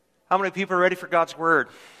How many people are ready for God's Word?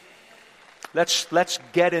 Let's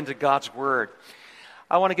get into God's Word.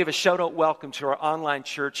 I want to give a shout-out welcome to our online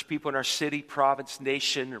church, people in our city, province,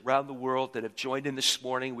 nation, around the world that have joined in this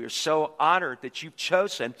morning. We are so honored that you've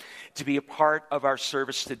chosen to be a part of our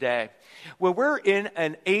service today. Well, we're in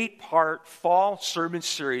an 8-part fall sermon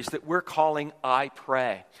series that we're calling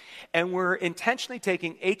iPray. And we're intentionally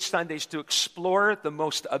taking 8 Sundays to explore the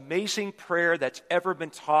most amazing prayer that's ever been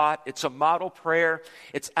taught. It's a model prayer.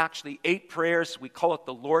 It's actually 8 prayers. We call it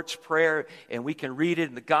the Lord's Prayer, and we can read it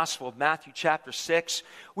in the Gospel of Matthew chapter 6.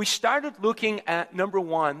 We started looking at, number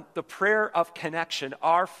 1, the prayer of connection,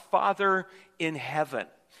 our Father in heaven.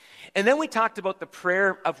 And then we talked about the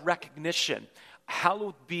prayer of recognition,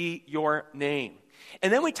 hallowed be your name.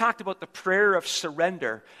 And then we talked about the prayer of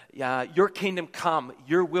surrender, your kingdom come,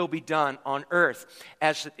 your will be done on earth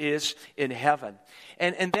as it is in heaven.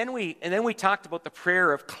 And then we talked about the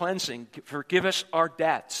prayer of cleansing, forgive us our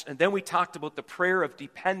debts. And then we talked about the prayer of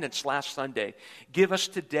dependence last Sunday, give us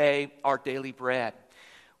today our daily bread.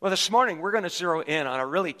 Well, this morning we're going to zero in on a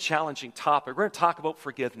really challenging topic. We're going to talk about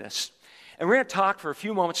forgiveness. And we're going to talk for a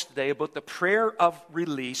few moments today about the prayer of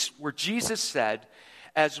release, where Jesus said,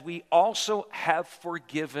 as we also have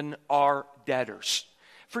forgiven our debtors.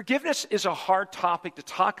 Forgiveness is a hard topic to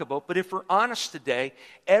talk about, but if we're honest today,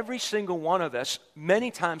 every single one of us, many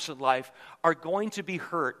times in life, are going to be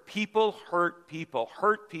hurt. People hurt people,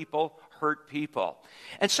 hurt people, hurt people.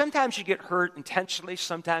 And sometimes you get hurt intentionally,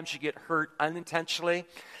 sometimes you get hurt unintentionally.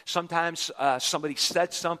 Sometimes somebody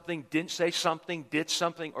said something, didn't say something, did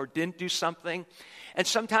something, or didn't do something. And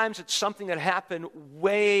sometimes it's something that happened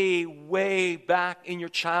way, way back in your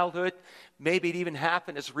childhood. Maybe it even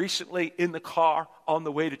happened as recently in the car on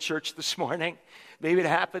the way to church this morning. Maybe it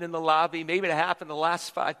happened in the lobby. Maybe it happened in the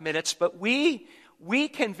last 5 minutes. But we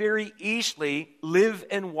can very easily live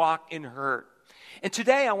and walk in hurt. And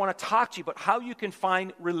today I want to talk to you about how you can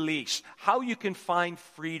find release, how you can find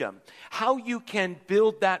freedom, how you can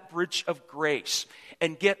build that bridge of grace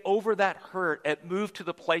and get over that hurt and move to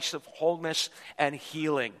the place of wholeness and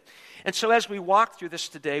healing. And so as we walk through this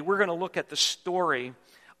today, we're going to look at the story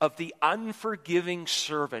of the unforgiving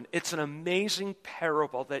servant. It's an amazing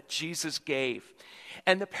parable that Jesus gave.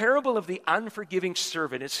 And the parable of the unforgiving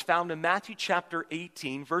servant is found in Matthew chapter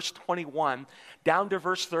 18, verse 21, down to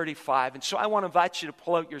verse 35. And so I want to invite you to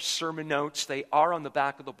pull out your sermon notes. They are on the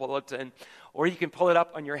back of the bulletin, or you can pull it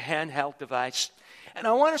up on your handheld device. And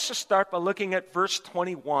I want us to start by looking at verse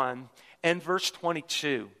 21 and verse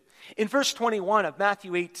 22. In verse 21 of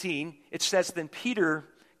Matthew 18, it says, "Then Peter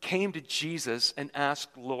came to Jesus and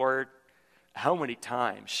asked, 'Lord, how many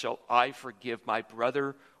times shall I forgive my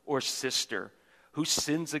brother or sister who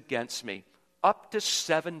sins against me? Up to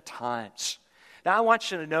 7 times. Now, I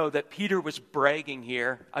want you to know that Peter was bragging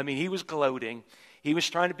here. I mean, he was gloating. He was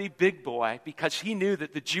trying to be big boy because he knew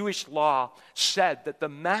that the Jewish law said that the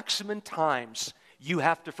maximum times you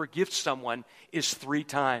have to forgive someone is 3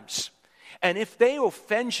 times. And if they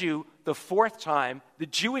offend you the 4th time, the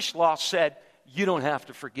Jewish law said you don't have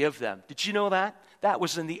to forgive them. Did you know that? That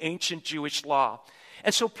was in the ancient Jewish law.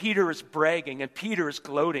 And so Peter is bragging and Peter is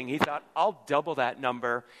gloating. He thought, I'll double that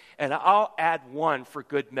number and I'll add 1 for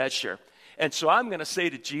good measure. And so I'm going to say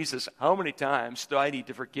to Jesus, how many times do I need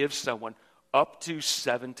to forgive someone? Up to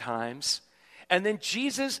 7 times. And then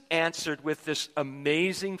Jesus answered with this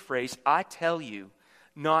amazing phrase, I tell you,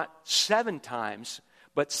 not 7 times,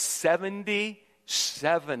 but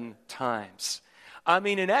 77 times. I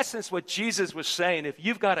mean, in essence, what Jesus was saying, if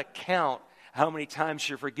you've got to count how many times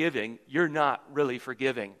you're forgiving, you're not really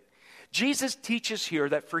forgiving. Jesus teaches here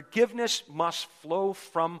that forgiveness must flow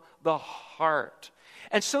from the heart.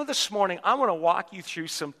 And so this morning, I want to walk you through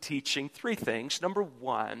some teaching, 3 things. Number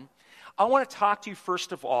 1, I want to talk to you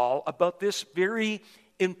first of all about this very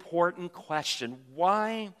important question.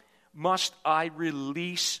 Why must I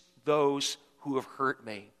release those who have hurt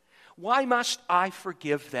me? Why must I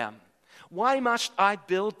forgive them? Why must I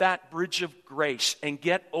build that bridge of grace and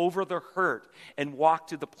get over the hurt and walk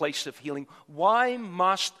to the place of healing? Why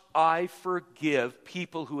must I forgive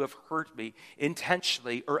people who have hurt me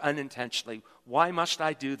intentionally or unintentionally? Why must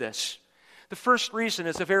I do this? The first reason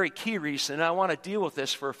is a very key reason, and I want to deal with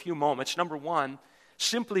this for a few moments. Number 1,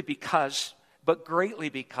 simply because, but greatly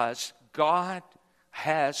because, God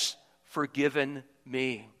has forgiven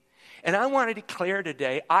me. And I want to declare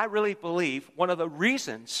today, I really believe one of the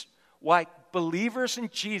reasons why believers in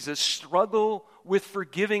Jesus struggle with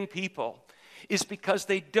forgiving people is because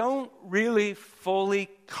they don't really fully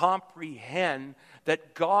comprehend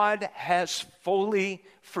that God has fully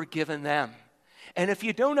forgiven them. And if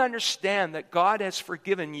you don't understand that God has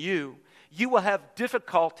forgiven you, you will have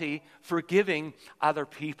difficulty forgiving other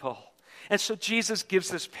people. And so Jesus gives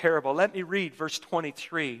this parable. Let me read verse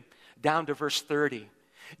 23 down to verse 30.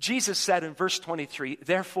 Jesus said in verse 23,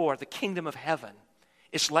 therefore the kingdom of heaven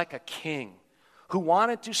is like a king who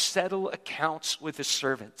wanted to settle accounts with his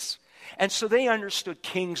servants. And so they understood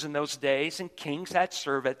kings in those days, and kings had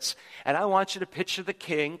servants. And I want you to picture the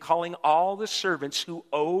king calling all the servants who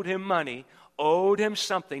owed him money, owed him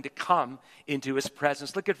something, to come into his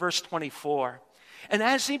presence. Look at verse 24. And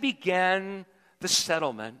as he began the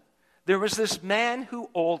settlement, there was this man who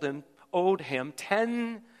owed him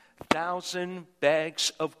 10,000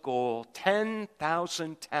 bags of gold,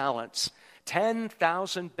 10,000 talents.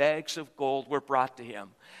 10,000 bags of gold were brought to him.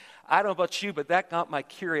 I don't know about you, but that got my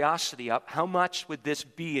curiosity up. How much would this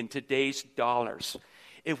be in today's dollars?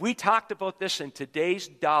 If we talked about this in today's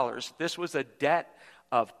dollars, this was a debt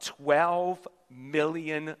of $12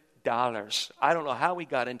 million. I don't know how he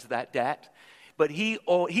got into that debt, but he's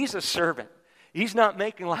a servant. He's not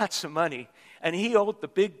making lots of money, and he owed the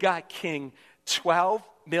big guy king $12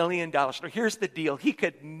 million. Now, here's the deal. He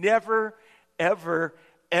could never, ever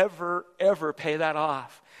pay that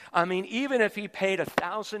off. I mean, even if he paid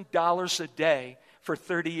 $1,000 a day for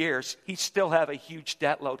 30 years, he'd still have a huge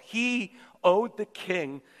debt load. He owed the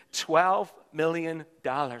king $12 million.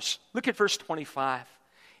 Look at verse 25.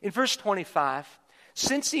 In verse 25,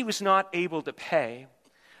 since he was not able to pay,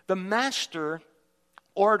 the master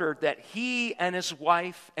ordered that he and his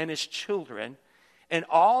wife and his children and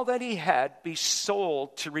all that he had be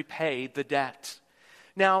sold to repay the debt.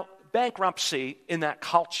 Now, bankruptcy in that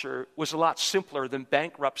culture was a lot simpler than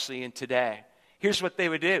bankruptcy in today. Here's what they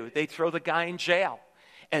would do. They'd throw the guy in jail,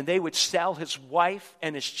 and they would sell his wife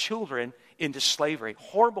and his children into slavery.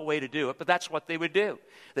 Horrible way to do it, but that's what they would do.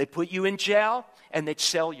 They'd put you in jail, and they'd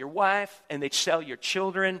sell your wife, and they'd sell your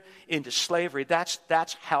children into slavery. That's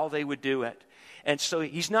how they would do it. And so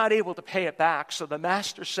he's not able to pay it back, so the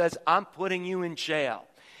master says, I'm putting you in jail.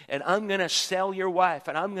 And I'm going to sell your wife,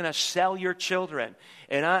 and I'm going to sell your children.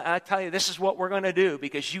 And I tell you, this is what we're going to do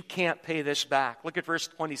because you can't pay this back. Look at verse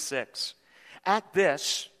 26. At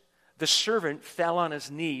this, the servant fell on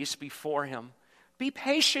his knees before him. Be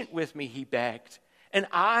patient with me, he begged, and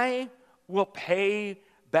I will pay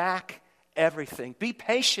back everything. Be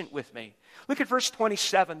patient with me. Look at verse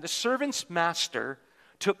 27. The servant's master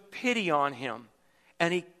took pity on him,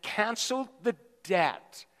 and he canceled the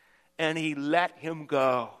debt, and he let him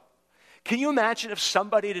go. Can you imagine if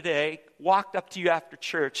somebody today walked up to you after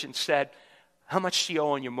church and said, how much do you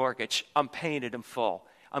owe on your mortgage? I'm paying it in full.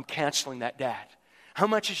 I'm canceling that debt. How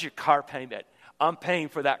much is your car payment? I'm paying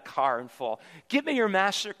for that car in full. Give me your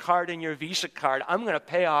MasterCard and your Visa card. I'm going to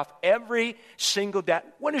pay off every single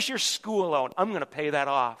debt. What is your school loan? I'm going to pay that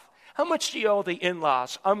off. How much do you owe the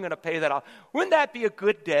in-laws? I'm going to pay that off. Wouldn't that be a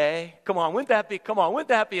good day? Wouldn't that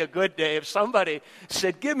be a good day if somebody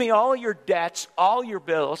said, give me all your debts, all your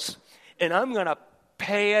bills, and I'm going to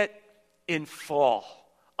pay it in full.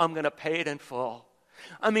 I'm going to pay it in full.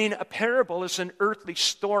 I mean, a parable is an earthly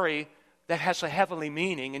story that has a heavenly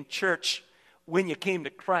meaning. In church, when you came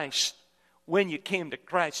to Christ,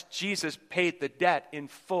 Jesus paid the debt in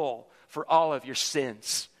full for all of your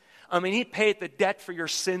sins. I mean, he paid the debt for your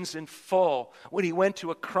sins in full when he went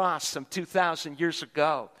to a cross some 2,000 years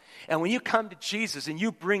ago. And when you come to Jesus and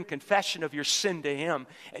you bring confession of your sin to him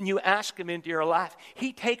and you ask him into your life,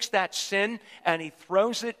 he takes that sin and he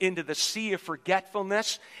throws it into the sea of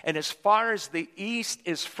forgetfulness. And as far as the east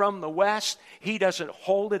is from the west, he doesn't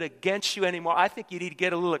hold it against you anymore. I think you need to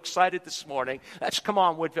get a little excited this morning. Come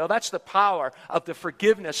on, Woodville. That's the power of the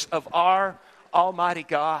forgiveness of our Almighty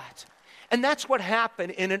God. And that's what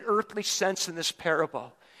happened in an earthly sense in this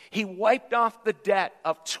parable. He wiped off the debt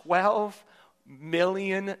of $12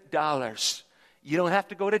 million. You don't have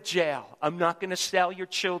to go to jail. I'm not going to sell your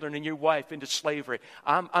children and your wife into slavery.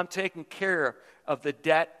 I'm taking care of the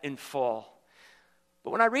debt in full.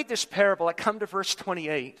 But when I read this parable, I come to verse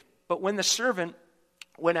 28. But when the servant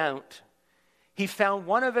went out, he found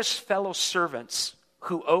one of his fellow servants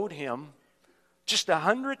who owed him just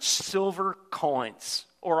 100 silver coins,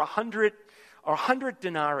 or 100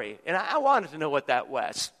 denarii. And I wanted to know what that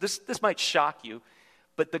was. This might shock you,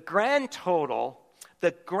 but the grand total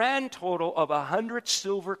of 100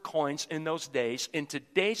 silver coins in those days, in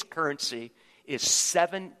today's currency, is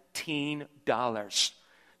 $17.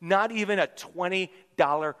 Not even a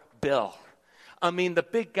 $20 bill. I mean, the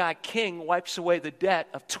big guy king wipes away the debt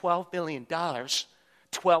of $12 million.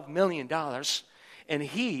 $12 million. And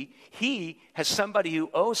he has somebody who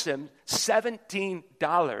owes him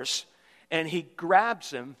 $17, and he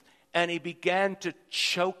grabs him and he began to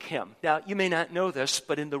choke him. Now, you may not know this,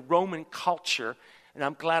 but in the Roman culture, And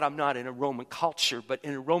I'm glad I'm not in a Roman culture, but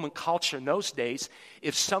in a Roman culture in those days,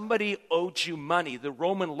 if somebody owed you money, the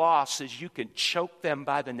Roman law says you can choke them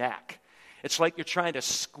by the neck. It's like you're trying to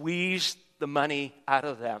squeeze the money out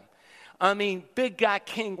of them. I mean, big guy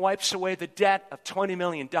king wipes away the debt of $20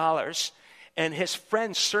 million, and his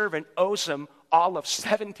friend servant owes him all of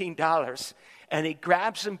 $17. And he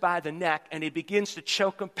grabs him by the neck, and he begins to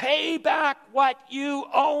choke him. Pay back what you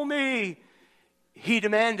owe me, he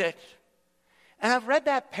demanded. And I've read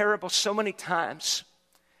that parable so many times,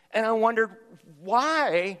 and I wondered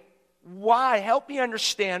why, help me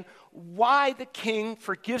understand why the king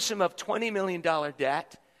forgives him of $20 million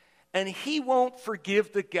debt, and he won't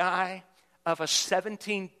forgive the guy of a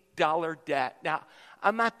 $17 debt. Now, I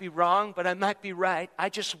might be wrong, but I might be right. I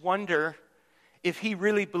just wonder if he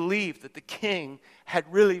really believed that the king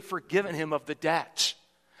had really forgiven him of the debt.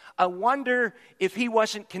 I wonder if he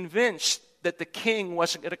wasn't convinced that the king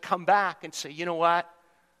wasn't going to come back and say, you know what,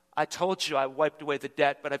 I told you I wiped away the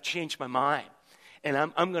debt, but I've changed my mind, and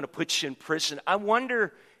I'm going to put you in prison. I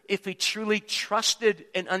wonder if he truly trusted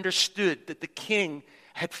and understood that the king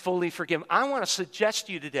had fully forgiven. I want to suggest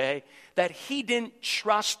to you today that he didn't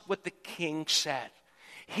trust what the king said.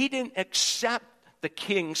 He didn't accept the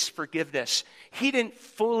king's forgiveness. He didn't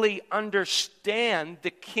fully understand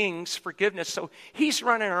the king's forgiveness. So he's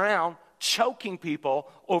running around choking people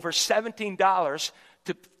over $17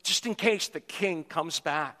 just in case the king comes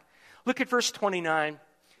back. Look at verse 29.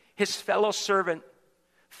 His fellow servant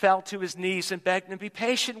fell to his knees and begged him, be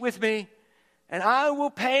patient with me, and I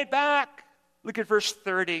will pay it back. Look at verse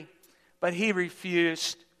 30. But he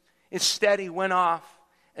refused. Instead, he went off,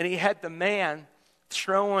 and he had the man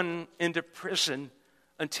thrown into prison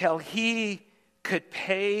until he could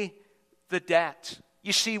pay the debt.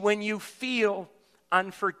 You see, when you feel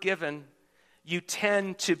unforgiven, you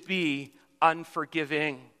tend to be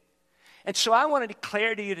unforgiving. And so I want to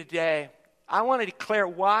declare to you today, I want to declare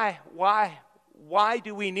why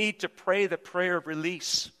do we need to pray the prayer of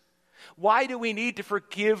release? Why do we need to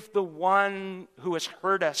forgive the one who has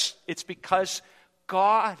hurt us? It's because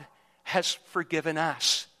God has forgiven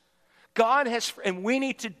us. And we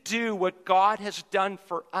need to do what God has done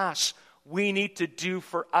for us. We need to do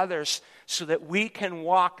for others so that we can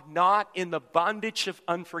walk not in the bondage of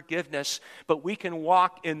unforgiveness, but we can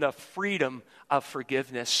walk in the freedom of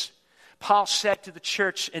forgiveness. Paul said to the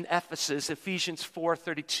church in Ephesus, Ephesians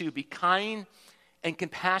 4:32, be kind and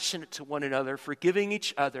compassionate to one another, forgiving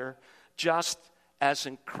each other, just as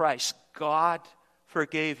in Christ God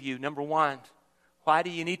forgave you. Number one, why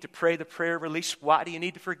do you need to pray the prayer of release? Why do you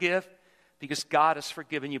need to forgive? Because God has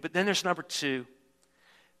forgiven you. But then there's number two,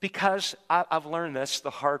 because I've learned this the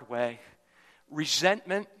hard way.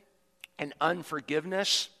 Resentment and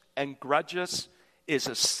unforgiveness and grudges is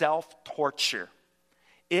a self-torture.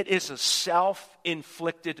 It is a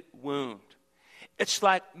self-inflicted wound. It's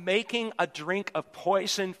like making a drink of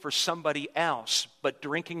poison for somebody else, but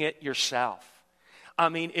drinking it yourself. I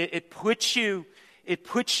mean, it puts you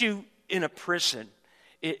in a prison.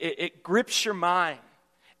 It grips your mind,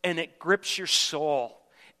 and it grips your soul,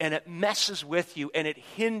 and it messes with you, and it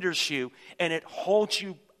hinders you, and it holds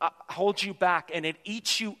you back, and it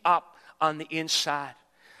eats you up on the inside.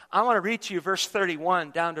 I want to read to you verse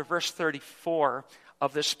 31 down to verse 34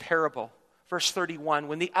 of this parable. Verse 31,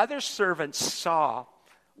 when the other servants saw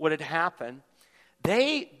what had happened,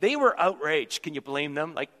 they were outraged. Can you blame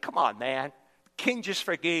them? Like, come on, man. The king just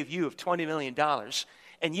forgave you of $20 million,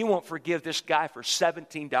 and you won't forgive this guy for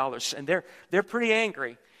 $17. And they're pretty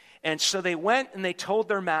angry. And so they went and they told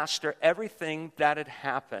their master everything that had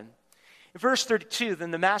happened. In verse 32,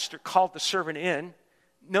 then the master called the servant in.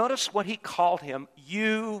 Notice what he called him.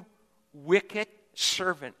 You wicked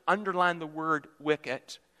servant. Underline the word wicked.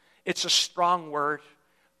 It's a strong word,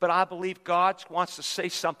 but I believe God wants to say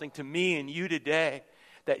something to me and you today,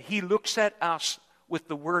 that he looks at us with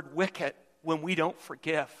the word wicked when we don't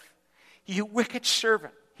forgive. You wicked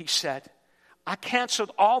servant, he said, I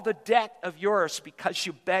canceled all the debt of yours because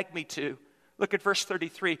you begged me to. Look at verse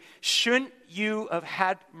 33. Shouldn't you have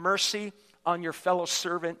had mercy on your fellow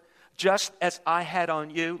servant just as I had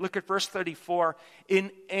on you? Look at verse 34.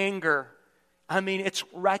 In anger, I mean, it's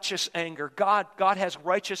righteous anger. God has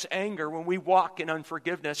righteous anger when we walk in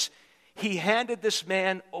unforgiveness. He handed this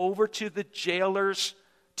man over to the jailers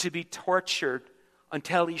to be tortured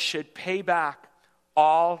until he should pay back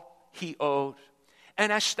all he owed.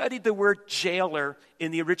 And I studied the word jailer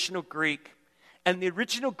in the original Greek. And the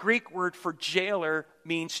original Greek word for jailer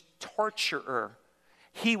means torturer.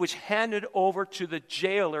 He was handed over to the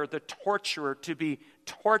jailer, the torturer, to be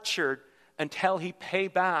tortured until he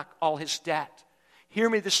paid back all his debt. Hear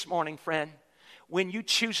me this morning, friend. when you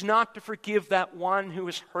choose not to forgive that one who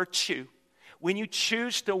has hurt you, when you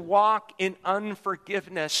choose to walk in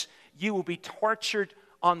unforgiveness, you will be tortured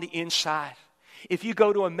on the inside. If you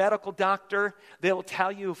go to a medical doctor, they'll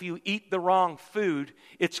tell you if you eat the wrong food,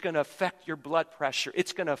 it's going to affect your blood pressure.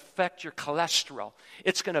 It's going to affect your cholesterol.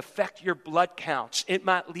 It's going to affect your blood counts. It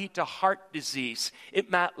might lead to heart disease. It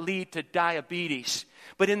might lead to diabetes.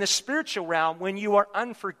 But in the spiritual realm, when you are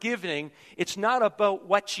unforgiving, it's not about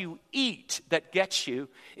what you eat that gets you.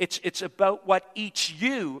 It's about what eats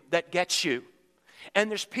you that gets you.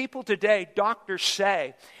 And there's people today, doctors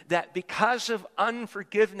say, that because of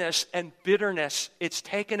unforgiveness and bitterness, it's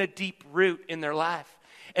taken a deep root in their life.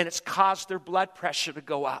 And it's caused their blood pressure to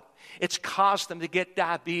go up. It's caused them to get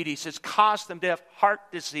diabetes. It's caused them to have heart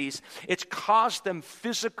disease. It's caused them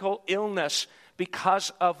physical illness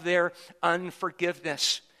because of their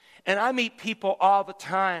unforgiveness. And I meet people all the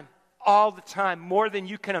time, more than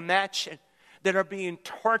you can imagine, that are being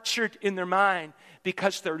tortured in their mind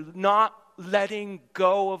because they're not letting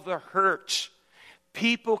go of the hurt.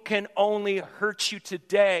 People can only hurt you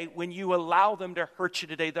today when you allow them to hurt you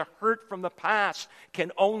today. The hurt from the past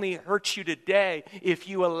can only hurt you today if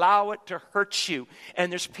you allow it to hurt you. And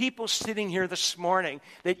there's people sitting here this morning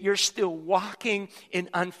that you're still walking in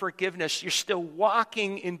unforgiveness. You're still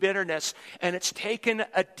walking in bitterness, and it's taken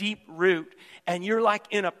a deep root. And you're like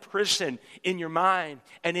in a prison in your mind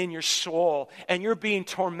and in your soul. And you're being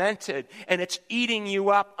tormented. And it's eating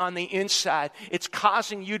you up on the inside. It's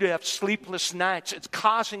causing you to have sleepless nights. It's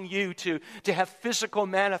causing you to have physical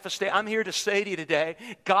manifestation. I'm here to say to you today,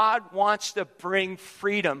 God wants to bring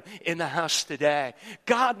freedom in the house today.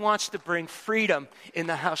 God wants to bring freedom in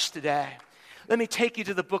the house today. Let me take you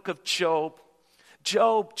to the book of Job.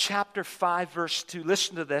 Job chapter 5 verse 2.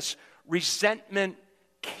 Listen to this. Resentment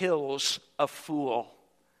kills a fool.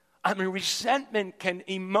 I mean, resentment can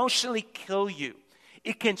emotionally kill you.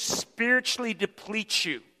 It can spiritually deplete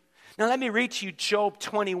you. Now, let me read to you Job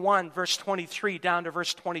 21, verse 23 down to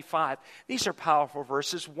verse 25. These are powerful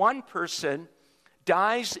verses. One person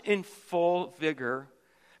dies in full vigor,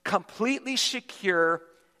 completely secure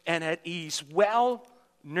and at ease, well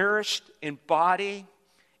nourished in body,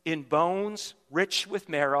 in bones, rich with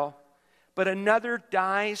marrow. But another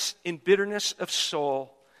dies in bitterness of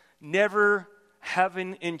soul, never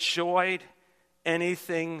having enjoyed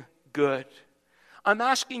anything good. I'm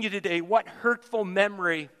asking you today, what hurtful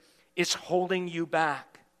memory is holding you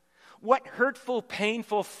back? What hurtful,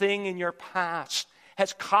 painful thing in your past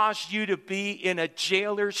has caused you to be in a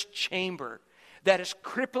jailer's chamber that is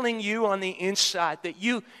crippling you on the inside, that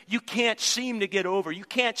you can't seem to get over, you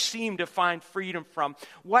can't seem to find freedom from?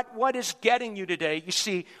 What is getting you today? You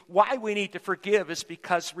see, why we need to forgive is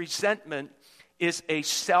because resentment is a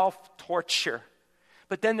self-torture.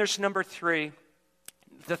 But then there's number 3.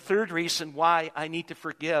 The third reason why I need to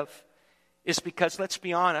forgive is because, let's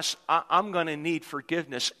be honest, I'm going to need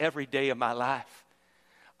forgiveness every day of my life.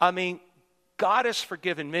 I mean, God has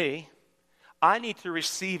forgiven me. I need to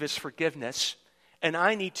receive His forgiveness. And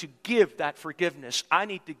I need to give that forgiveness. I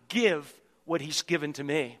need to give what He's given to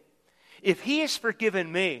me. If He has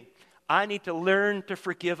forgiven me, I need to learn to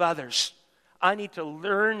forgive others. I need to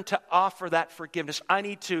learn to offer that forgiveness. I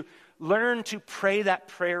need to learn to pray that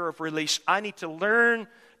prayer of release. I need to learn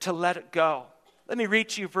to let it go. Let me read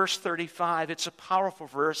to you verse 35. It's a powerful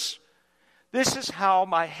verse. This is how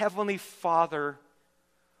my heavenly Father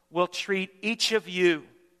will treat each of you.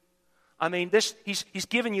 I mean, he's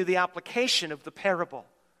given you the application of the parable.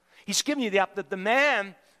 He's given you the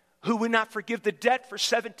man who would not forgive the debt for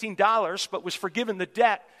 $17, but was forgiven the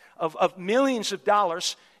debt of millions of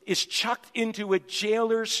dollars, is chucked into a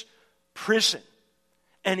jailer's prison.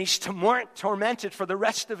 And he's tormented for the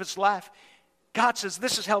rest of his life. God says,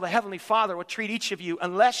 this is how the Heavenly Father will treat each of you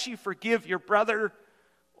unless you forgive your brother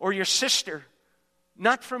or your sister.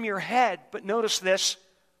 Not from your head, but notice this,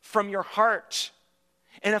 from your heart.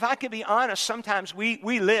 And if I can be honest, sometimes we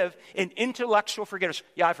live in intellectual forgiveness.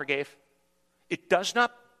 Yeah, I forgave. It does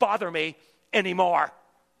not bother me anymore.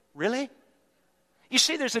 Really? You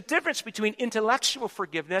see, there's a difference between intellectual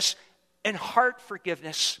forgiveness and heart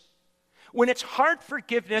forgiveness. When it's heart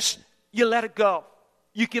forgiveness, you let it go.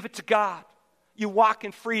 You give it to God. You walk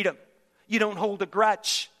in freedom. You don't hold a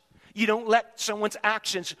grudge. You don't let someone's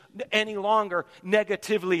actions any longer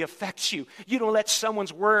negatively affect you. You don't let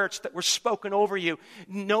someone's words that were spoken over you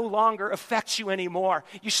no longer affect you anymore.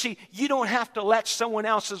 You see, you don't have to let someone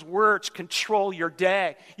else's words control your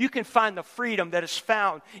day. You can find the freedom that is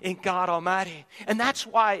found in God Almighty. And that's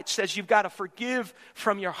why it says you've got to forgive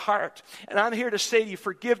from your heart. And I'm here to say to you,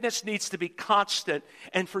 forgiveness needs to be constant.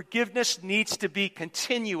 And forgiveness needs to be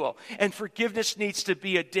continual. And forgiveness needs to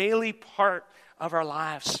be a daily part of our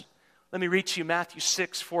lives. Let me read to you Matthew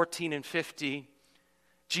 6:14 and 15.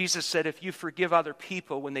 Jesus said, if you forgive other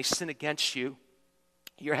people when they sin against you,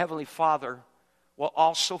 your heavenly Father will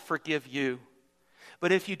also forgive you.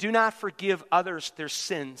 But if you do not forgive others their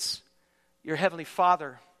sins, your heavenly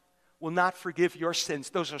Father will not forgive your sins.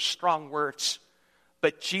 Those are strong words.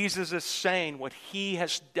 But Jesus is saying what he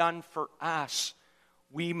has done for us,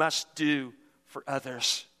 we must do for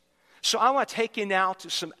others. So I want to take you now to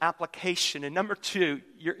some application. And number two,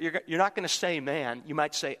 you're not going to say man, you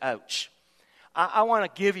might say ouch. I want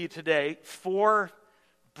to give you today 4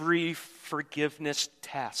 brief forgiveness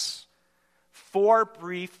tests. 4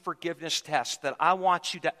 brief forgiveness tests that I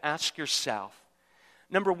want you to ask yourself.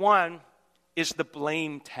 Number 1 is the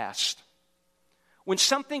blame test. When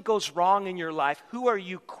something goes wrong in your life, who are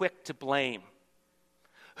you quick to blame?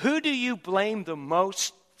 Who do you blame the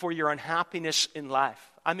most for your unhappiness in life?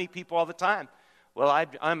 I meet people all the time. Well,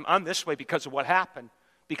 I'm this way because of what happened,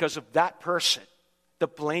 because of that person. The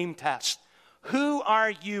blame test. Who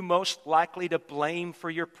are you most likely to blame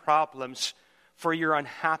for your problems, for your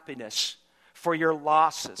unhappiness, for your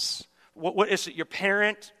losses? What is it, your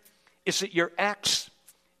parent? Is it your ex?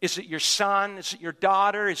 Is it your son? Is it your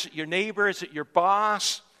daughter? Is it your neighbor? Is it your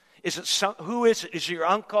boss? Who is it? Is it your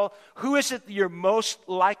uncle? Who is it that you're most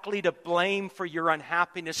likely to blame for your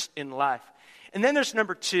unhappiness in life? And then there's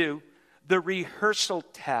number 2, the rehearsal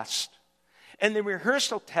test. And the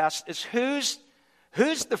rehearsal test is who's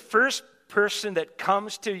the first person that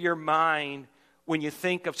comes to your mind when you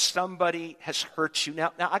think of somebody has hurt you.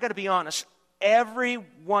 Now I got to be honest, every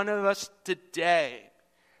one of us today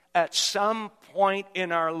at some point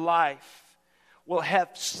in our life will have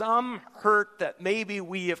some hurt that maybe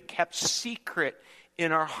we have kept secret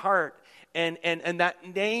in our heart. And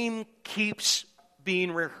that name keeps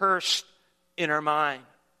being rehearsed in our mind.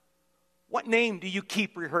 What name do you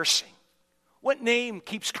keep rehearsing? What name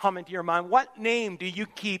keeps coming to your mind? What name do you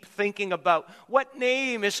keep thinking about? What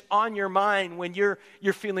name is on your mind when you're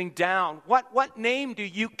feeling down? What name do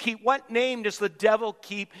you keep? What name does the devil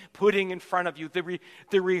keep putting in front of you?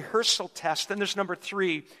 The rehearsal test. Then there's number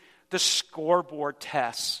 3, the scoreboard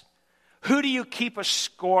test. Who do you keep a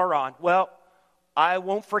score on? Well, I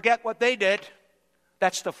won't forget what they did.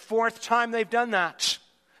 That's the 4th time they've done that.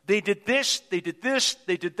 They did this, they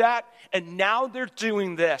did that, and now they're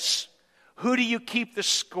doing this. Who do you keep the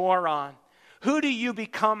score on? Who do you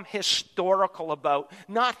become historical about?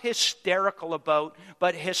 Not hysterical about,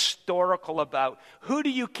 but historical about. Who do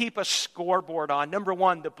you keep a scoreboard on? Number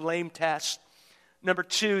 1, the blame test. Number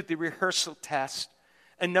 2, the rehearsal test.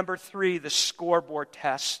 And number 3, the scoreboard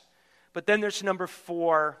test. But then there's number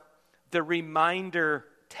 4, the reminder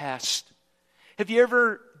test. Have you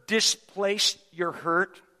ever displaced your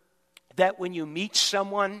hurt? That when you meet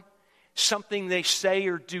someone, something they say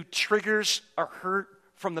or do triggers a hurt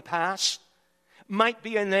from the past? Might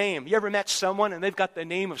be a name. You ever met someone and they've got the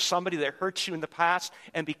name of somebody that hurt you in the past,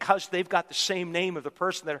 and because they've got the same name of the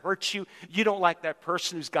person that hurt you, you don't like that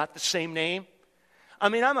person who's got the same name? I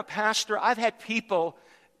mean, I'm a pastor. I've had people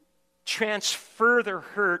transfer their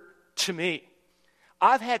hurt to me.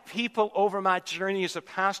 I've had people over my journey as a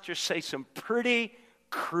pastor say some pretty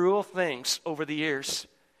cruel things over the years.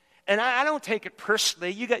 And I don't take it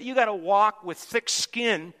personally. You got to walk with thick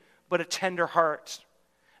skin, but a tender heart.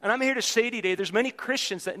 And I'm here to say today, there's many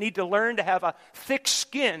Christians that need to learn to have a thick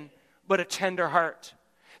skin, but a tender heart.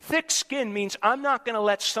 Thick skin means I'm not going to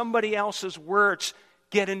let somebody else's words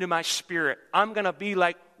get into my spirit. I'm going to be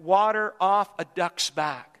like water off a duck's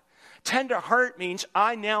back. Tender heart means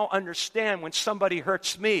I now understand when somebody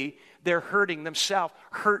hurts me, they're hurting themselves.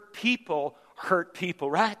 Hurt people,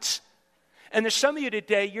 right? And there's some of you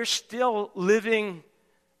today, you're still living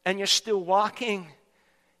and you're still walking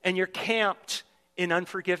and you're camped in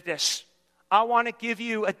unforgiveness. I want to give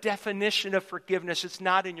you a definition of forgiveness. It's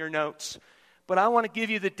not in your notes. But I want to give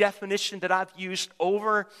you the definition that I've used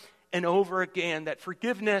over and over again, that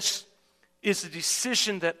forgiveness is a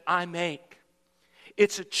decision that I make.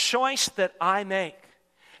 It's a choice that I make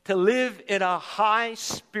to live in a high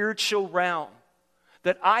spiritual realm,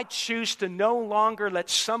 that I choose to no longer let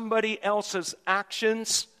somebody else's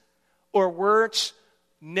actions or words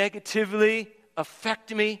negatively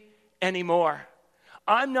affect me anymore.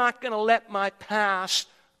 I'm not going to let my past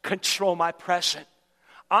control my present.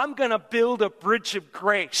 I'm going to build a bridge of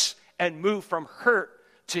grace and move from hurt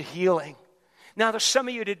to healing. Now, there's some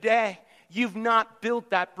of you today, You've not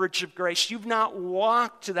built that bridge of grace. You've not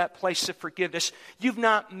walked to that place of forgiveness. You've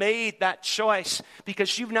not made that choice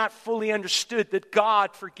because you've not fully understood that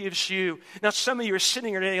God forgives you. Now, some of you are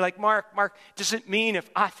sitting here today like, Mark, does it mean if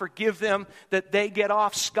I forgive them that they get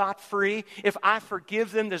off scot-free? If I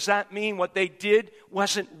forgive them, does that mean what they did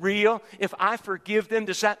wasn't real? If I forgive them,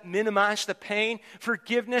 does that minimize the pain?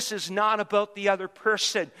 Forgiveness is not about the other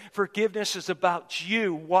person. Forgiveness is about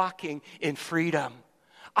you walking in freedom.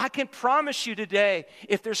 I can promise you today,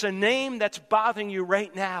 if there's a name that's bothering you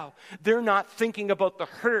right now, they're not thinking about the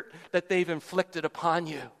hurt that they've inflicted upon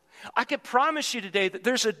you. I can promise you today that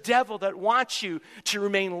there's a devil that wants you to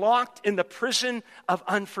remain locked in the prison of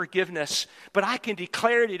unforgiveness. But I can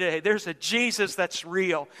declare to you today, there's a Jesus that's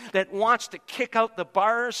real, that wants to kick out the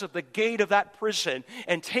bars of the gate of that prison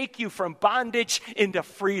and take you from bondage into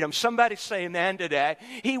freedom. Somebody say amen today.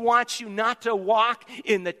 He wants you not to walk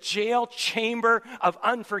in the jail chamber of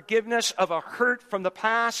unforgiveness, of a hurt from the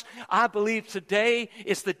past. I believe today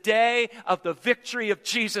is the day of the victory of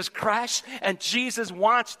Jesus Christ, and Jesus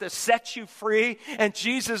wants to set you free, and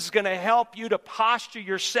Jesus is going to help you to posture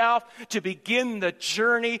yourself to begin the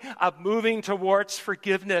journey of moving towards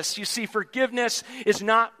forgiveness. You see, forgiveness is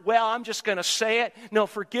not, well, I'm just going to say it. No,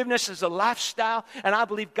 forgiveness is a lifestyle, and I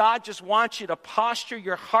believe God just wants you to posture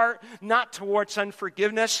your heart not towards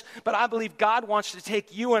unforgiveness, but I believe God wants to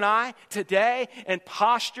take you and I today and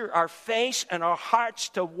posture our face and our hearts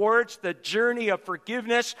towards the journey of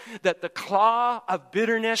forgiveness, that the claw of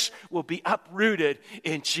bitterness will be uprooted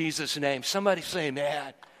in Jesus' name. Somebody say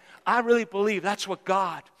amen. I really believe that's what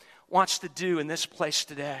God wants to do in this place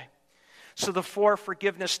today. So the 4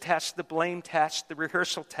 forgiveness tests, the blame test, the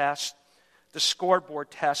rehearsal test, the scoreboard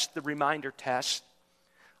test, the reminder test.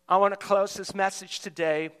 I want to close this message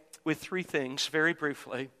today with 3 things very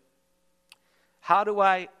briefly. How do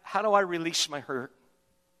I release my hurt?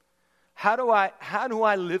 How do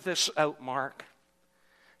I live this out, Mark?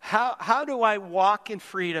 How do I walk in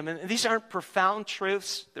freedom? And these aren't profound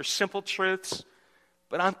truths. They're simple truths.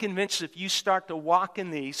 But I'm convinced if you start to walk in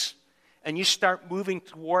these and you start moving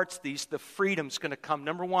towards these, the freedom's going to come.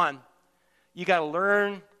 Number 1, you got to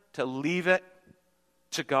learn to leave it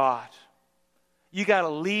to God. You got to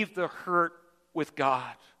leave the hurt with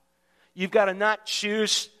God. You've got to not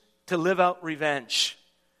choose to live out revenge.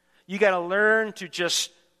 You got to learn to just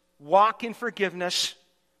walk in forgiveness,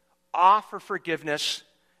 offer forgiveness,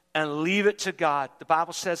 and leave it to God. The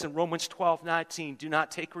Bible says in Romans 12:19, do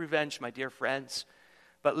not take revenge, my dear friends,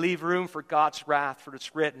 but leave room for God's wrath, for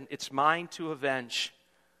it's written, it's mine to avenge.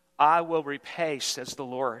 I will repay, says the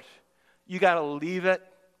Lord. You got to leave it.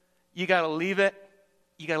 You got to leave it.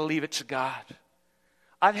 You got to leave it to God.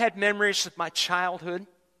 I've had memories of my childhood,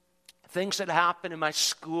 things that happened in my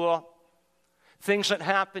school, things that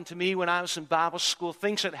happened to me when I was in Bible school,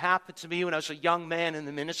 things that happened to me when I was a young man in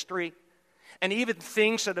the ministry. And even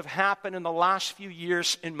things that have happened in the last few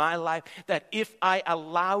years in my life that if I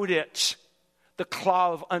allowed it, the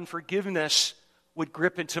claw of unforgiveness would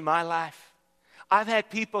grip into my life. I've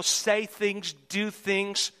had people say things, do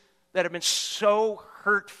things that have been so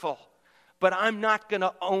hurtful, but I'm not going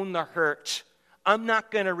to own the hurt. I'm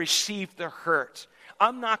not going to receive the hurt.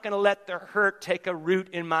 I'm not going to let the hurt take a root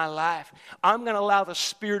in my life. I'm going to allow the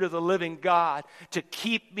Spirit of the living God to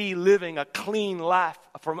keep me living a clean life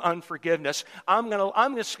from unforgiveness. I'm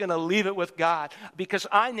just going to leave it with God because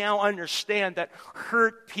I now understand that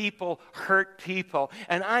hurt people.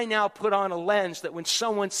 And I now put on a lens that when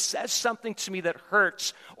someone says something to me that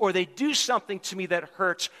hurts or they do something to me that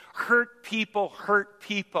hurts, hurt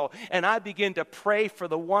people. And I begin to pray for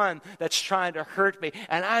the one that's trying to hurt me.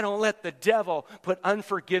 And I don't let the devil put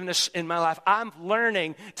unforgiveness in my life. I'm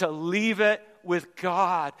learning to leave it with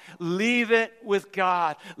God. Leave it with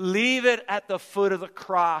God. Leave it at the foot of the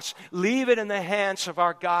cross. Leave it in the hands of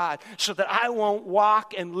our God so that I won't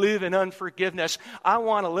walk and live in unforgiveness. I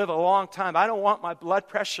want to live a long time. I don't want my blood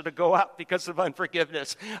pressure to go up because of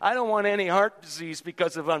unforgiveness. I don't want any heart disease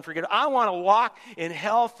because of unforgiveness. I want to walk in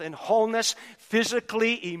health and wholeness,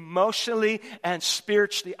 physically, emotionally, and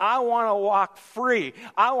spiritually. I want to walk free.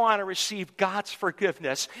 I want to receive God's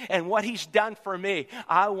forgiveness. And what He's done for me,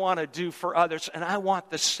 I want to do for others. And I want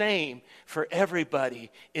the same for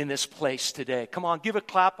everybody in this place today. Come on, give a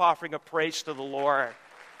clap offering of praise to the Lord.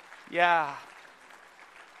 Yeah.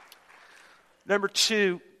 Number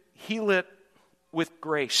 2, heal it with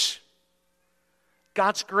grace.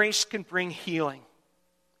 God's grace can bring healing.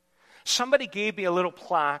 Somebody gave me a little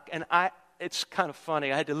plaque, and it's kind of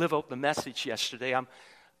funny. I had to live out the message yesterday.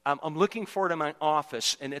 I'm looking for it in my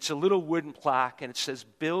office, and it's a little wooden plaque, and it says,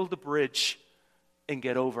 build a bridge and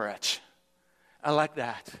get over it. I like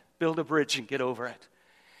that. Build a bridge and get over it.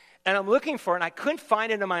 And I'm looking for it, and I couldn't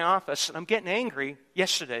find it in my office. And I'm getting angry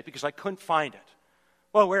yesterday because I couldn't find it.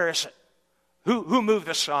 Well, where is it? Who moved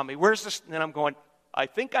this on me? Where's this? And then I'm going, I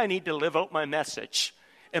think I need to live out my message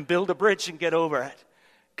and build a bridge and get over it.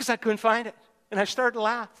 Because I couldn't find it. And I started to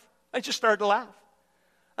laugh. I just started to laugh.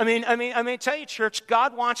 I mean, tell you, church,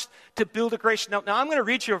 God wants to build a grace. Now I'm going to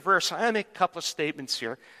read you a verse. I'm going to make a couple of statements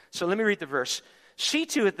here. So let me read the verse. See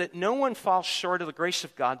to it that no one falls short of the grace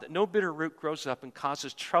of God, that no bitter root grows up and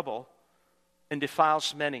causes trouble and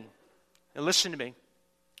defiles many. And listen to me.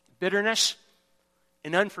 Bitterness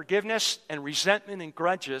and unforgiveness and resentment and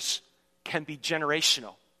grudges can be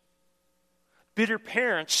generational. Bitter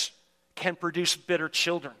parents can produce bitter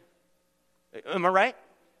children. Am I right?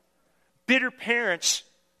 Bitter parents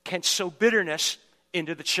can sow bitterness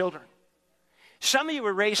into the children. Some of you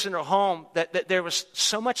were raised in a home that there was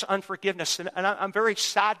so much unforgiveness, and I'm very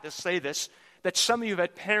sad to say this, that some of you have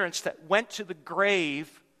had parents that went to the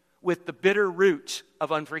grave with the bitter root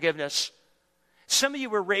of unforgiveness. Some of you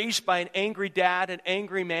were raised by an angry dad, an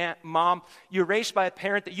angry mom. You were raised by a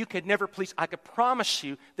parent that you could never please. I could promise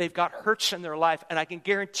you they've got hurts in their life, and I can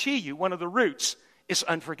guarantee you one of the roots is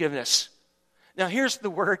unforgiveness. Now here's the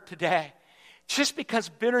word today. Just because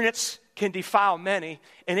bitterness can defile many,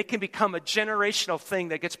 and it can become a generational thing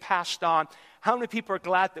that gets passed on, how many people are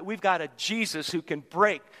glad that we've got a Jesus who can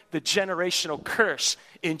break the generational curse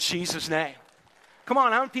in Jesus' name? Come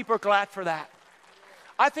on, how many people are glad for that?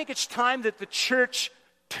 I think it's time that the church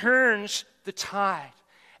turns the tide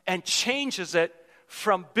and changes it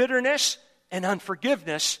from bitterness and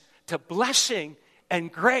unforgiveness to blessing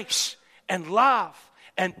and grace and love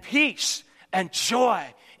and peace and joy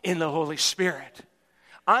in the Holy Spirit.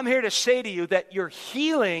 I'm here to say to you that your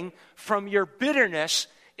healing from your bitterness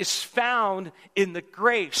is found in the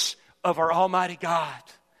grace of our Almighty God.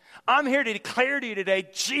 I'm here to declare to you today,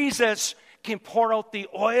 Jesus can pour out the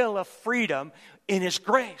oil of freedom in His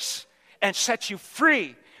grace and set you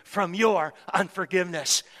free from your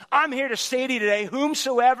unforgiveness. I'm here to say to you today,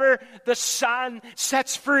 whomsoever the Son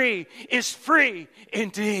sets free is free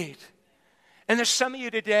indeed. And there's some of you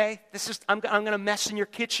today, I'm going to mess in your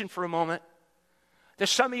kitchen for a moment. There's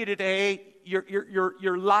some of you today,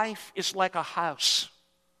 your life is like a house.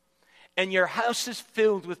 And your house is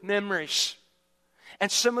filled with memories. And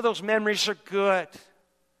some of those memories are good.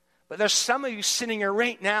 But there's some of you sitting here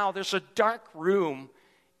right now, there's a dark room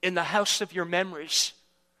in the house of your memories.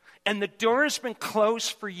 And the door has been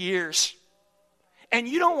closed for years. And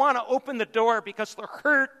you don't want to open the door because the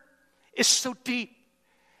hurt is so deep.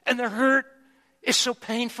 And the hurt is so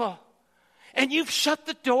painful. And you've shut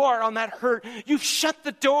the door on that hurt. You've shut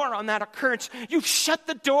the door on that occurrence. You've shut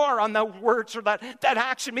the door on the words or that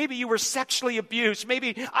action. Maybe you were sexually abused.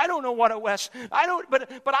 Maybe, I don't know what it was.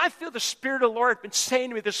 But I feel the Spirit of the Lord been saying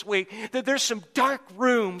to me this week that there's some dark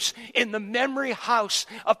rooms in the memory house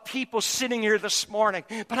of people sitting here this morning.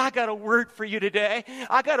 But I got a word for you today.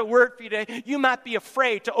 You might be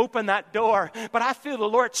afraid to open that door. But I feel the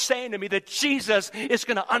Lord saying to me that Jesus is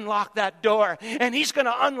going to unlock that door. And He's going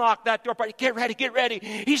to unlock that door. But get ready.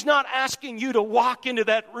 He's not asking you to walk into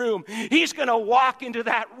that room. He's going to walk into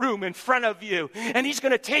that room in front of you. And He's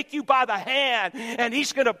going to take you by the hand. And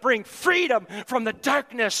He's going to bring freedom from the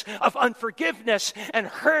darkness of unforgiveness and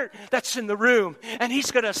hurt that's in the room. And He's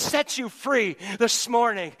going to set you free this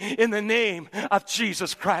morning in the name of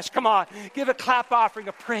Jesus Christ. Come on, give a clap offering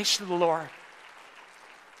of praise to the Lord.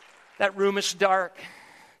 That room is dark.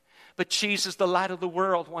 But Jesus, the light of the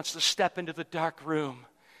world, wants to step into the dark room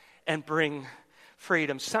and bring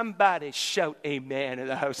freedom. Somebody shout amen in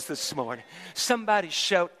the house this morning. Somebody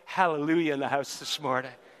shout hallelujah in the house this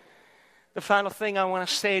morning. The final thing I want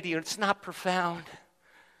to say to you, it's not profound.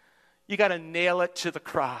 You got to nail it to the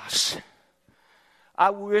cross.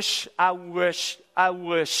 I wish I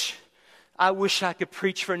could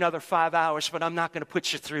preach for another 5 hours, but I'm not going to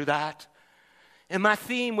put you through that. And my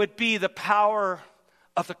theme would be the power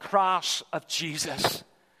of the cross of Jesus.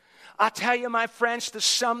 I tell you, my friends, to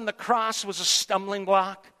some, the cross was a stumbling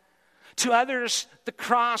block. To others, the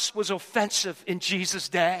cross was offensive in Jesus'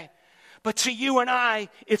 day. But to you and I,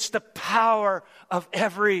 it's the power of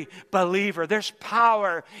every believer. There's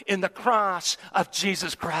power in the cross of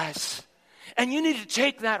Jesus Christ. And you need to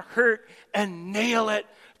take that hurt and nail it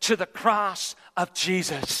to the cross of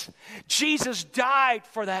Jesus. Jesus died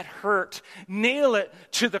for that hurt. Nail it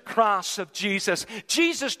to the cross of Jesus.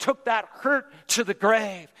 Jesus took that hurt to the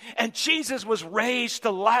grave. And Jesus was raised to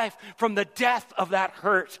life from the death of that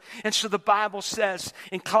hurt. And so the Bible says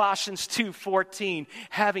in Colossians 2:14,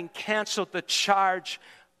 having canceled the charge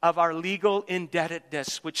of our legal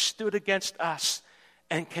indebtedness, which stood against us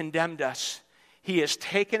and condemned us, He has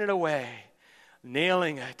taken it away,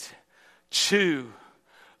 nailing it to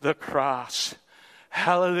the cross.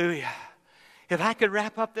 Hallelujah. If I could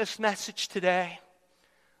wrap up this message today,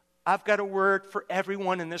 I've got a word for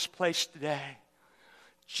everyone in this place today.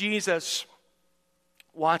 Jesus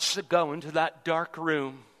wants to go into that dark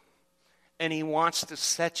room, and he wants to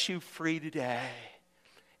set you free today.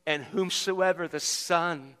 And whomsoever the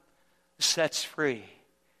Son sets free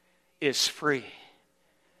is free.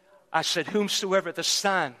 I said, whomsoever the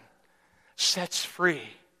Son sets free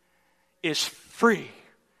is free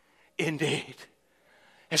indeed.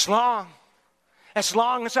 As long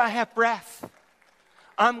as I have breath,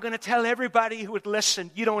 I'm going to tell everybody who would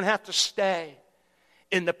listen, you don't have to stay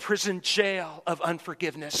in the prison jail of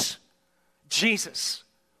unforgiveness. Jesus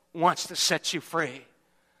wants to set you free.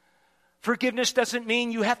 Forgiveness doesn't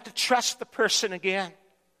mean you have to trust the person again.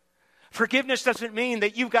 Forgiveness doesn't mean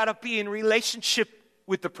that you've got to be in relationship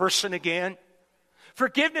with the person again.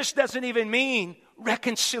 Forgiveness doesn't even mean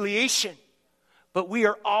reconciliation. But we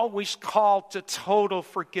are always called to total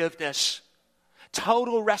forgiveness.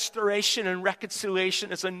 Total restoration and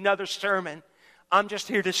reconciliation is another sermon. I'm just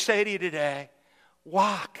here to say to you today,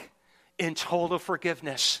 walk in total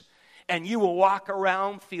forgiveness. And you will walk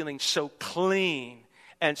around feeling so clean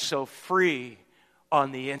and so free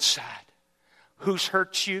on the inside. Who's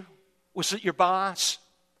hurt you? Was it your boss?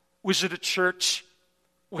 Was it a church?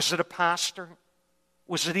 Was it a pastor?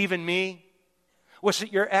 Was it even me? Was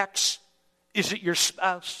it your ex? Is it your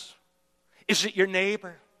spouse? Is it your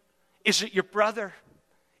neighbor? Is it your brother?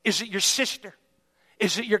 Is it your sister?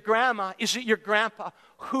 Is it your grandma? Is it your grandpa?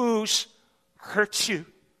 Who's hurt you?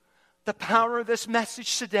 The power of this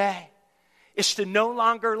message today is to no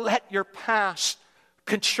longer let your past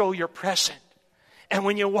control your present. And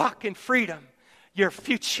when you walk in freedom, your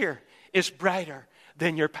future is brighter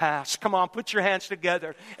than your past. Come on, put your hands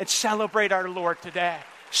together and celebrate our Lord today.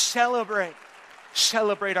 Celebrate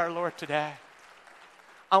our Lord today.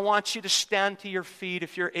 I want you to stand to your feet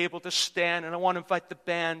if you're able to stand, and I want to invite the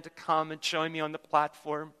band to come and join me on the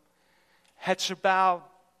platform. Heads are bowed,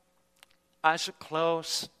 eyes are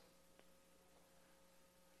closed.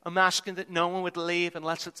 I'm asking that no one would leave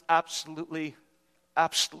unless it's absolutely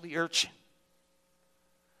urgent.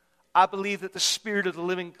 I believe that the Spirit of the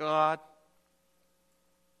living God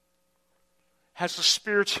has a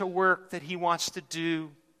spiritual work that He wants to do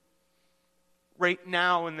right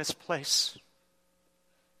now in this place.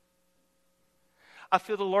 I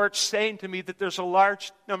feel the Lord saying to me that there's a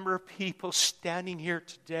large number of people standing here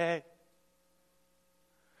today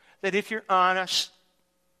that if you're honest,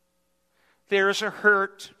 there is a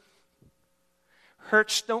hurt.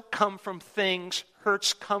 Hurts don't come from things.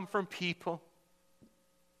 Hurts come from people.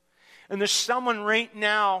 And there's someone right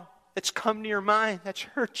now that's come to your mind that's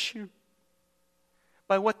hurt you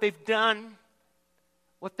by what they've done,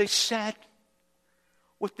 what they said,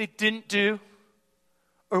 what they didn't do,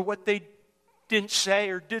 or what they didn't say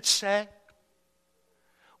or did say.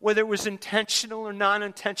 Whether it was intentional or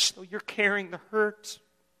non-intentional, you're carrying the hurt.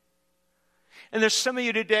 And there's some of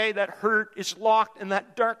you today that hurt is locked in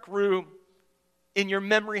that dark room in your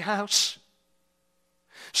memory house.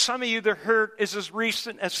 Some of you, the hurt is as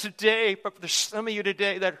recent as today, but there's some of you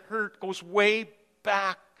today that hurt goes way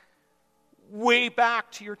back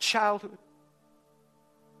to your childhood.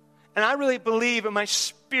 And I really believe in my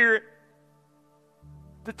spirit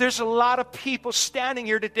that there's a lot of people standing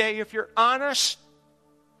here today, if you're honest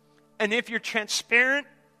and if you're transparent,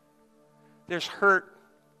 there's hurt,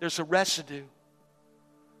 there's a residue.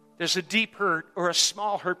 There's a deep hurt or a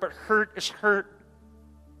small hurt, but hurt is hurt.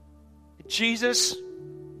 Jesus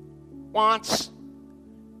wants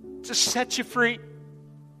to set you free.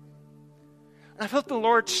 And I felt the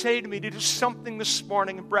Lord say to me to do something this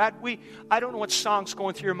morning. And Brad, I don't know what song's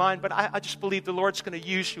going through your mind, but I just believe the Lord's going to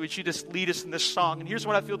use you as you just lead us in this song. And here's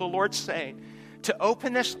what I feel the Lord saying. To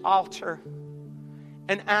open this altar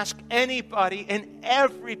and ask anybody and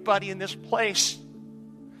everybody in this place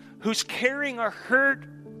who's carrying a hurt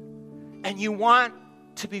and you want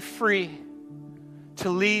to be free to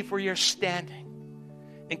leave where you're standing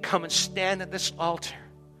and come and stand at this altar.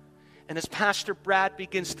 And as Pastor Brad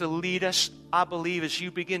begins to lead us, I believe as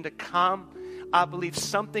you begin to come, I believe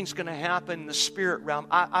something's going to happen in the spirit realm.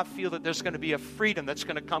 I feel that there's going to be a freedom that's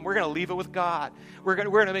going to come. We're going to leave it with God. We're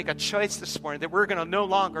going to make a choice this morning that we're going to no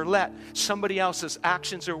longer let somebody else's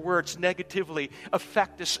actions or words negatively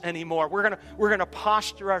affect us anymore. We're going to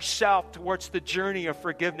posture ourselves towards the journey of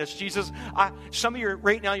forgiveness. Jesus, some of you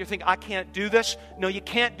right now, you're thinking, I can't do this. No, you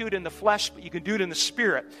can't do it in the flesh, but you can do it in the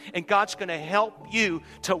spirit. And God's going to help you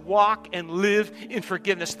to walk and live in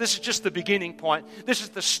forgiveness. This is just the beginning point. This is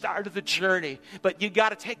the start of the journey. But you got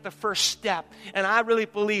to take the first step. And I really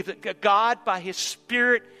believe that God, by His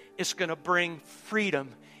Spirit, is going to bring freedom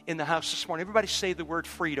in the house this morning. Everybody say the word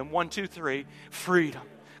freedom. 1, 2, 3, freedom.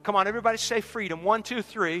 Come on, everybody say freedom. 1, 2,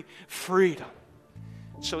 3, freedom.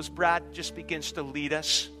 So as Brad just begins to lead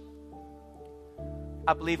us,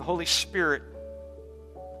 I believe Holy Spirit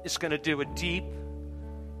is going to do a deep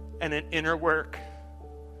and an inner work.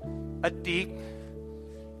 A deep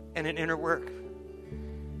and an inner work.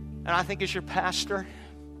 And I think as your pastor,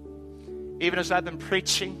 even as I've been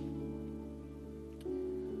preaching,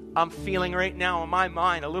 I'm feeling right now in my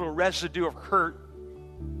mind a little residue of hurt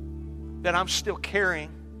that I'm still carrying.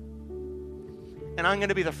 And I'm going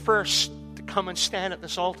to be the first to come and stand at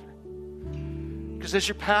this altar. Because as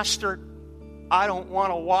your pastor, I don't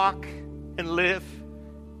want to walk and live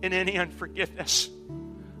in any unforgiveness.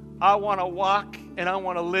 I want to walk and I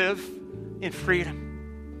want to live in freedom.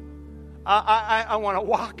 I want to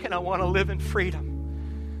walk and I want to live in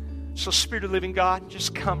freedom. So Spirit of the living God,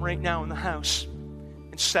 just come right now in the house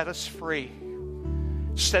and set us free.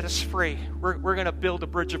 Set us free. We're going to build a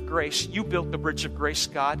bridge of grace. You built the bridge of grace,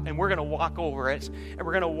 God, and we're going to walk over it. And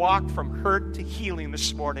we're going to walk from hurt to healing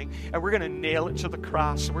this morning. And we're going to nail it to the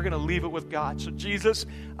cross. And we're going to leave it with God. So Jesus,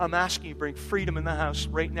 I'm asking you to bring freedom in the house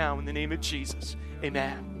right now in the name of Jesus.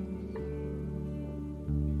 Amen.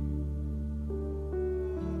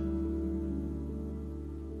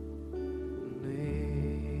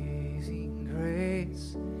 Amazing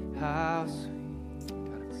grace, how sweet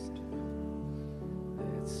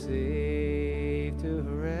that saved a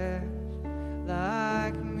wretch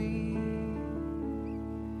like me.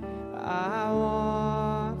 I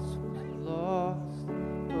once was lost,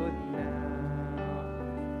 but now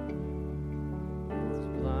was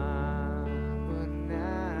blind, but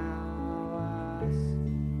now I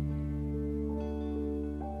see.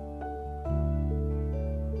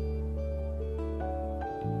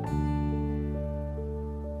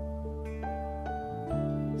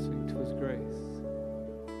 Sweet 'twas grace.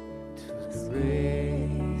 'Twas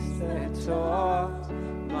grace that taught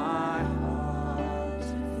my heart to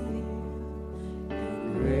feel,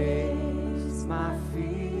 and grace my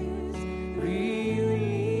fears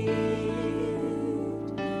relieved.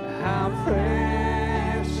 How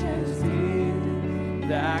precious did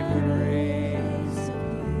that grace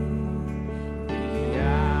appear the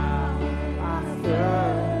hour I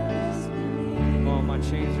first believed. Oh, my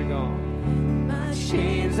chains are gone. My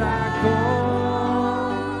chains are gone.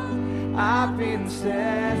 I've been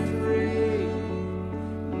set free.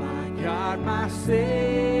 My God, my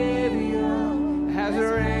Savior has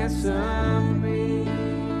ransomed me.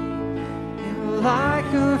 And like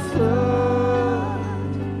a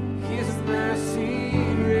flood, His mercy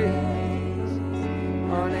raised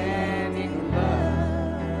unending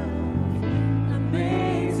love,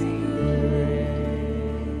 amazing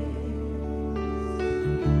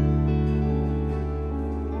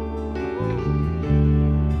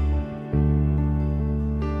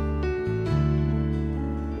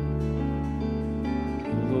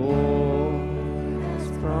the Lord has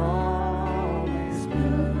promised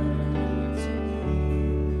good to me.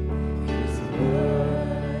 His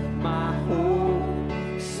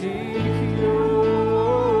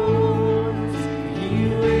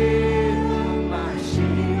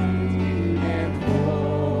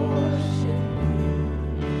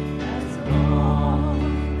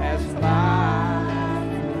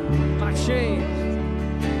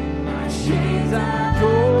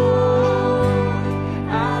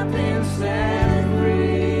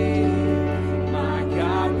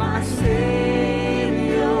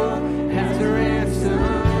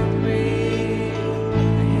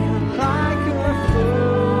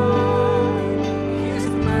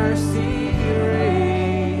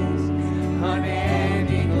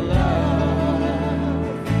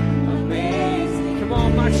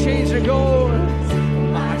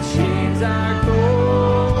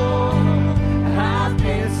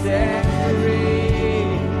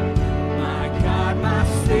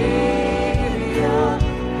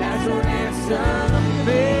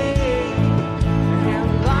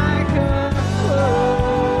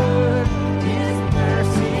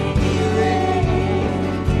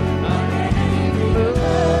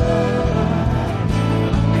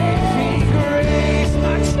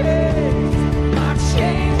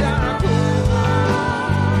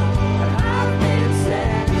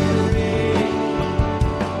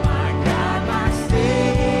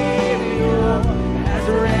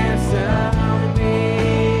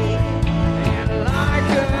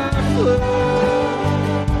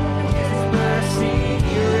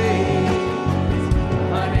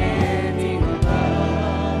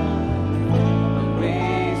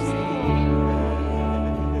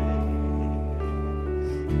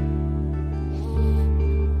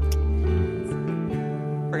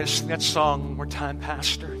going to sing that song one more time,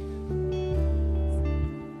 Pastor.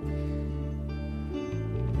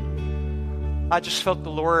 I just felt the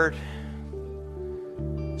Lord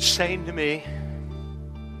saying to me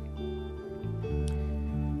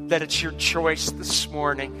that it's your choice this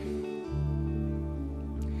morning.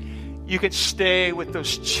 You can stay with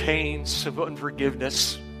those chains of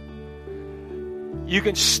unforgiveness. You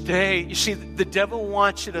can stay. You see, the devil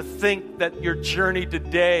wants you to think that your journey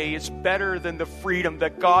today is better than the freedom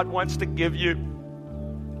that God wants to give you.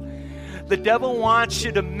 The devil wants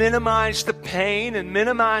you to minimize the pain and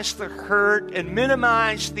minimize the hurt and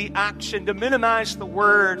minimize the action, to minimize the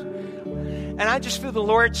word. And I just feel the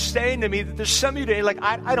Lord saying to me that there's some of you today, like,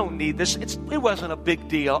 I don't need this. It wasn't a big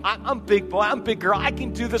deal. I'm big boy. I'm big girl. I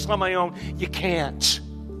can do this on my own. You can't.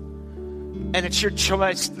 And it's your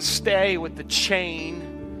choice to stay with the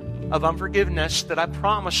chain of unforgiveness that I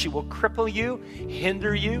promise you will cripple you,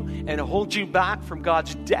 hinder you, and hold you back from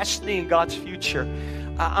God's destiny and God's future.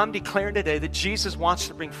 I'm declaring today that Jesus wants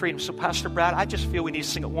to bring freedom. So, Pastor Brad, I just feel we need to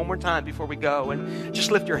sing it one more time before we go. And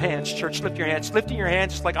just lift your hands, church. Lift your hands. Lifting your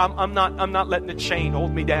hands is like I'm not letting the chain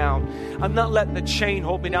hold me down. I'm not letting the chain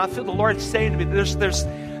hold me down. I feel the Lord saying to me, there's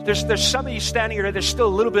some of you standing here. There's still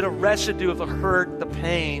a little bit of residue of the hurt, the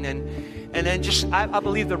pain, and then just I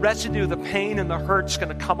believe the residue of the pain and the hurt's going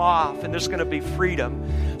to come off, and there's going to be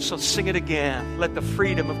freedom. So sing it again. Let the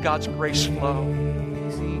freedom of God's grace flow.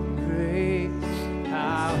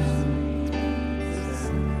 How sweet the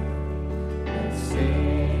sound that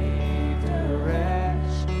saved a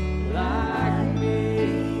wretch like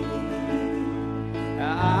me.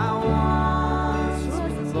 I once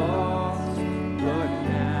was lost, but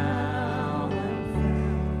now I'm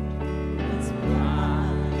found. It's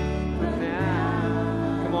mine, but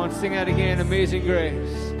now. Come on, sing that again. Amazing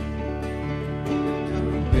Grace.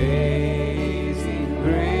 Amazing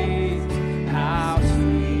Grace, how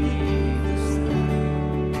sweet.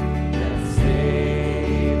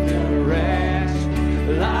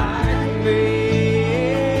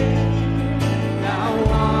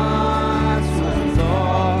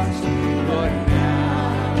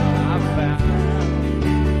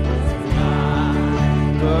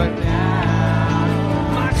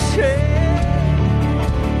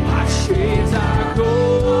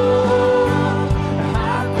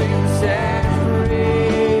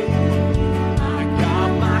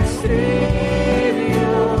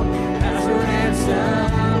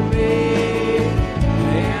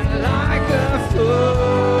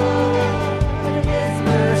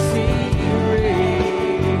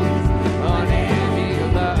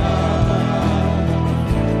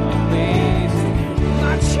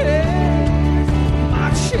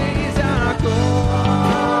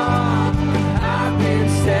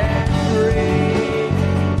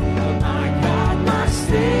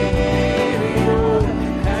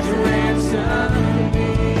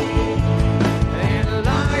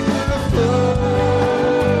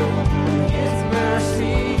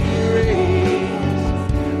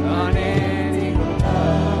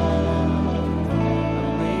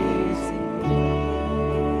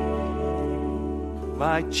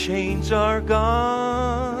 My chains are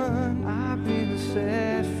gone. I've been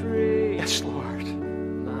set free. Yes, Lord.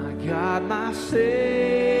 My God, my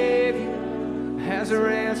Savior has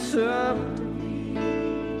ransomed me.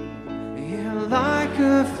 And like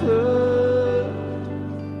a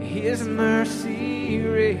flood, His mercy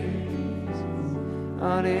reigns.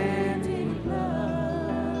 Unending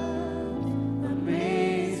love,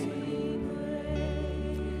 amazing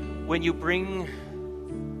grace. When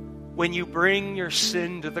you bring your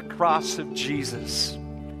sin to the cross of Jesus,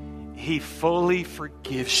 He fully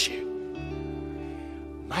forgives you.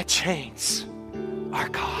 My chains are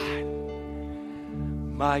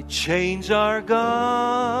gone. My chains are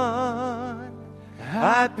gone.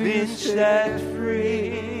 I've been set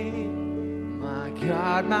free. My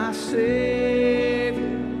God, my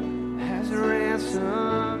Savior has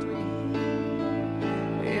ransomed me.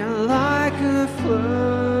 And like a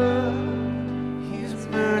flood,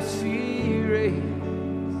 mercy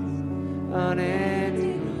reigns,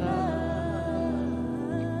 unending love,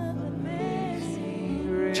 amazing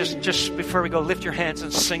grace. Just before we go, lift your hands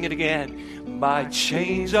and sing it again. My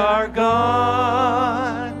chains are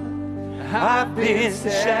gone. I've been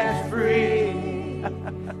set free.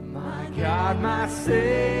 My God, my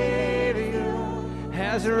Savior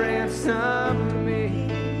has ransomed me.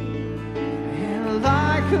 And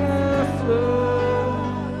like a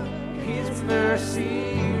flood, His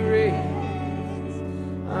mercy reigns,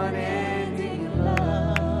 unending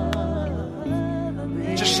love.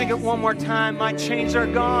 Just sing it one more time. My chains are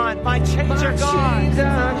gone. My chains are gone. My chains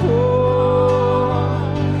are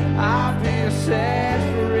gone. I've been set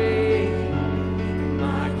free.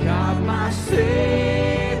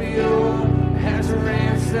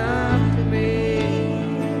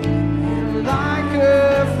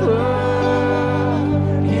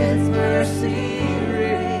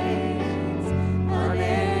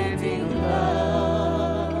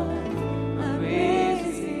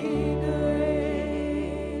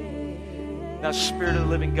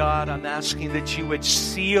 morning, God, I'm asking that you would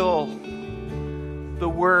seal the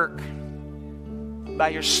work by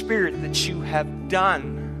your Spirit that you have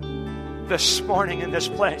done this morning in this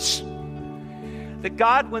place. That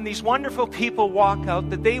God, when these wonderful people walk out,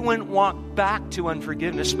 that they wouldn't walk back to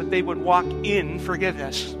unforgiveness, but they would walk in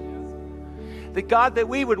forgiveness. That God, that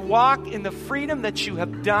we would walk in the freedom that you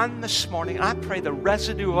have done this morning. I pray the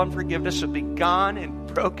residue of unforgiveness would be gone and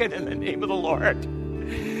broken in the name of the Lord.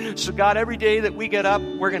 So God, every day that we get up,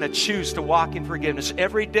 we're going to choose to walk in forgiveness.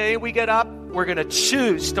 Every day we get up, we're going to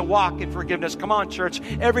choose to walk in forgiveness. Come on, church.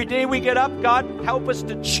 Every day we get up, God, help us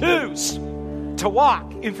to choose to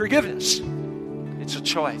walk in forgiveness. It's a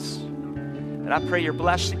choice. And I pray your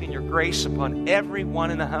blessing and your grace upon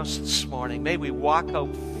everyone in the house this morning. May we walk out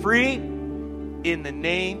free in the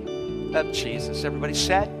name of Jesus. Everybody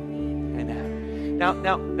said? Amen.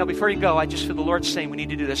 Now, before you go, I just feel the Lord saying we need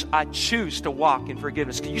to do this. I choose to walk in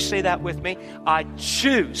forgiveness. Can you say that with me? I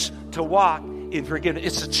choose to walk in forgiveness.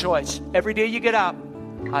 It's a choice. Every day you get up,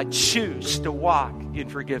 I choose to walk in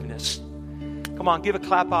forgiveness. Come on, give a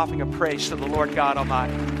clap offering of praise to the Lord God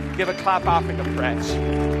Almighty. Give a clap offering of praise.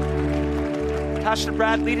 Pastor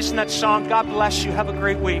Brad, lead us in that song. God bless you. Have a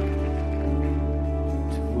great week.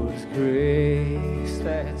 Grace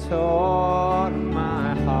that taught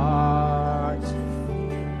my heart to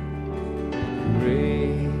feel. Grace